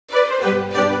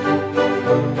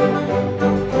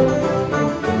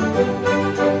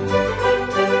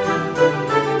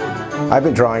I've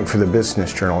been drawing for the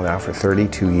Business Journal now for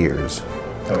 32 years.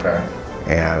 Okay.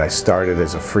 And I started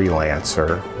as a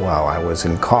freelancer while I was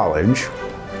in college.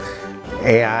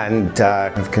 And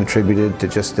I've contributed to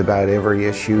just about every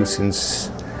issue since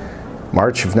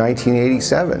March of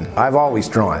 1987. I've always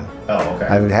drawn. Oh, okay.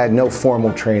 I've had no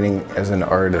formal training as an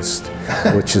artist,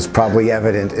 which is probably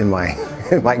evident in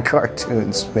my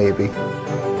cartoons, maybe.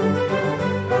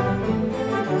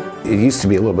 It used to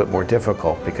be a little bit more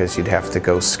difficult because you'd have to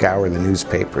go scour the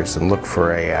newspapers and look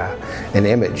for an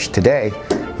image. Today,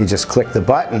 you just click the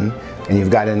button and you've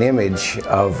got an image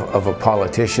of a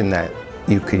politician that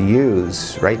you could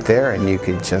use right there, and you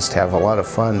could just have a lot of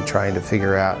fun trying to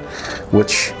figure out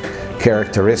which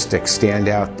characteristics stand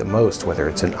out the most, whether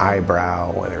it's an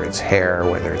eyebrow, whether it's hair,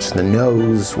 whether it's the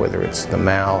nose, whether it's the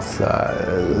mouth,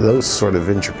 those sort of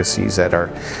intricacies that are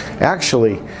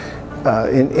actually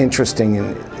interesting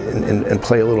and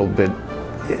play a little bit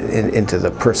into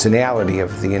the personality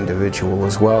of the individual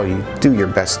as well. You do your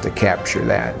best to capture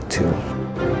that too.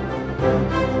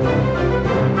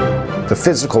 The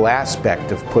physical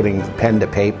aspect of putting pen to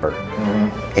paper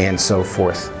and so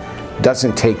forth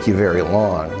doesn't take you very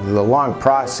long. The long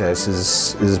process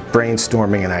is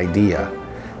brainstorming an idea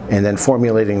and then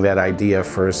formulating that idea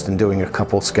first and doing a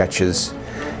couple sketches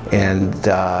and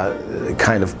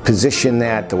kind of position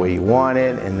that the way you want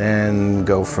it, and then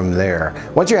go from there.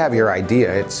 Once you have your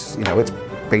idea, it's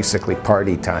basically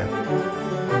party time.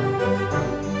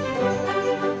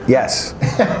 Yes.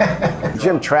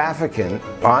 Jim Trafficant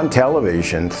on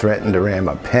television threatened to ram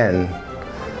a pen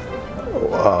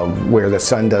where the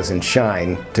sun doesn't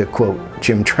shine, to quote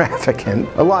Jim Trafficant.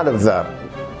 A lot of the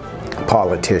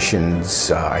politicians,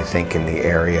 I think, in the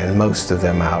area, and most of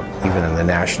them out even in the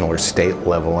national or state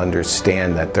level,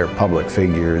 understand that they're public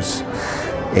figures,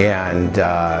 and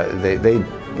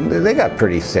they got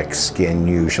pretty thick skin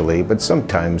usually, but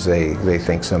sometimes they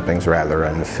think something's rather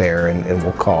unfair and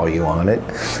will call you on it.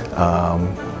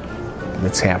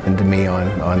 It's happened to me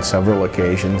on several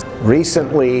occasions.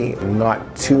 Recently,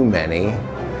 not too many,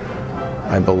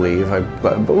 I believe,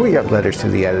 but we got letters to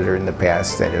the editor in the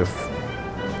past that have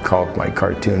called my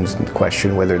cartoons and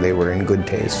questioned whether they were in good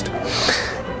taste.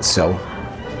 So,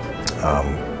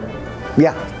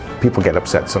 yeah, people get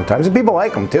upset sometimes, and people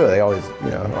like them too. They always,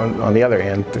 on the other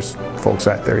hand, there's folks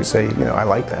out there who say, I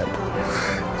like that.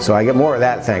 So I get more of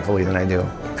that, thankfully, than I do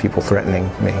people threatening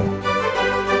me.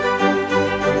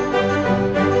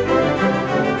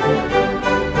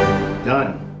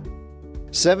 Done.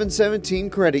 717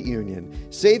 Credit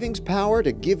Union. Savings power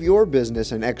to give your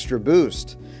business an extra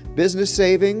boost. Business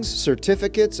savings,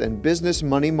 certificates, and business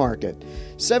money market.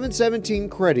 717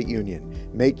 Credit Union.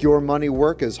 Make your money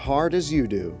work as hard as you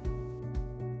do.